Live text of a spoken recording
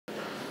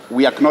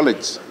we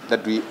acknowledge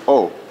that we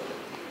owe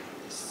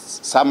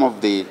some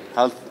of the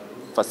health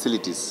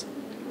facilities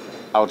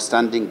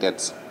outstanding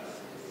debts.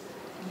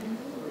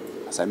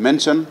 As I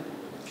mentioned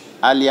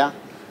earlier,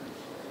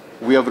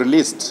 we have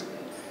released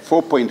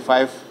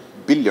 4.5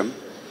 billion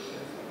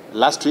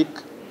last week,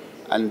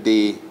 and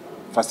the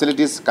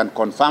facilities can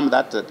confirm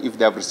that if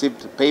they have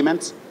received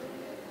payments.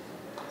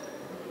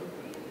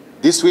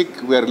 This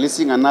week, we are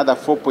releasing another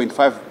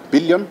 4.5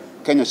 billion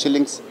Kenya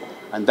shillings,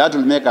 and that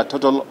will make a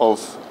total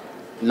of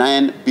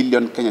 9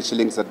 billion Kenya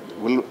shillings that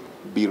will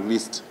be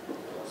released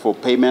for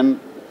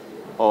payment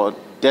or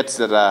debts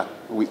that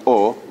we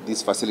owe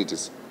these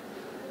facilities.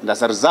 And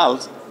as a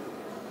result,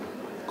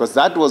 because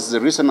that was the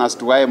reason as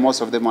to why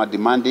most of them are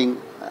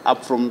demanding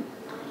upfront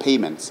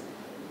payments,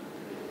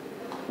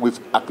 we've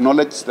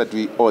acknowledged that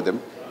we owe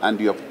them, and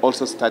we have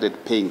also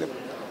started paying them.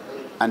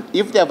 And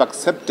if they have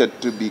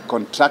accepted to be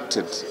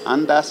contracted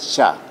under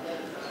SHA,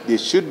 they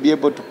should be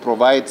able to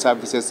provide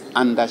services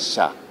under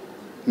SHA,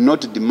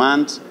 not to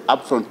demand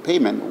upfront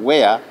payment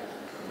where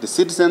the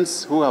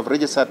citizens who have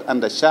registered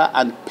under SHA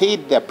and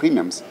paid their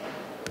premiums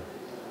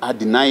are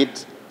denied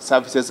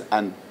services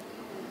and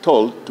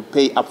told to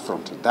pay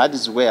upfront. That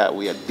is where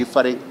we are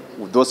differing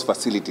with those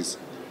facilities.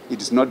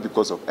 It is not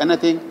because of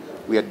anything.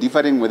 We are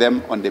differing with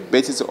them on the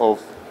basis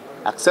of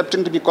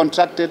accepting to be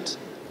contracted,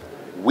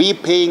 we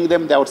paying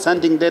them the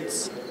outstanding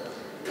debts,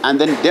 and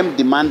then them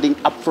demanding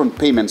upfront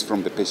payments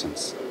from the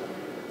patients.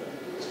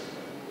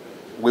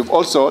 We've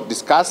also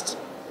discussed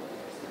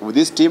with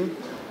this team,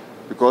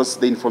 because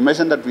the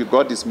information that we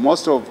got is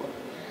most of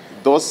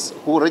those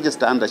who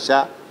register under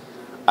SHA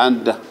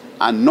and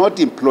are not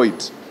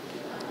employed,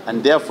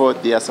 and therefore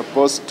they are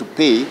supposed to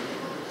pay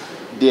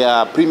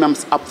their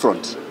premiums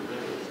upfront.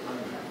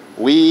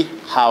 We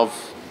have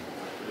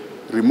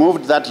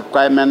removed that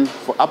requirement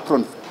for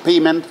upfront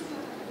payment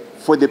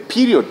for the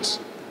period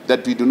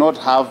that we do not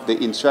have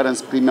the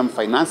insurance premium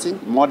financing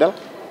model,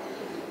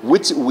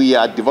 which we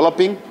are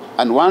developing.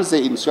 And once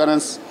the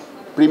insurance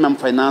premium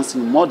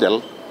financing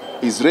model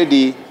is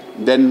ready,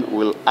 then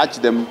we'll urge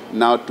them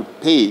now to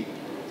pay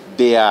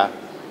their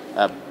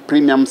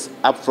premiums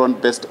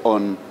upfront based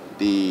on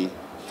the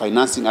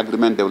financing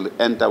agreement they will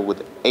enter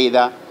with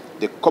either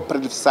the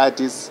cooperative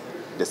societies,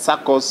 the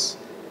SACCOs,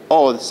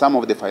 or some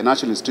of the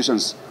financial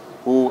institutions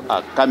who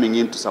are coming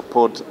in to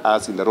support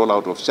us in the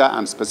rollout of SHA,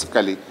 and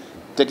specifically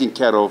taking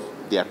care of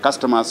their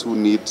customers who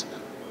need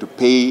to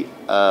pay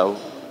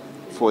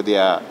for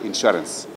their insurance.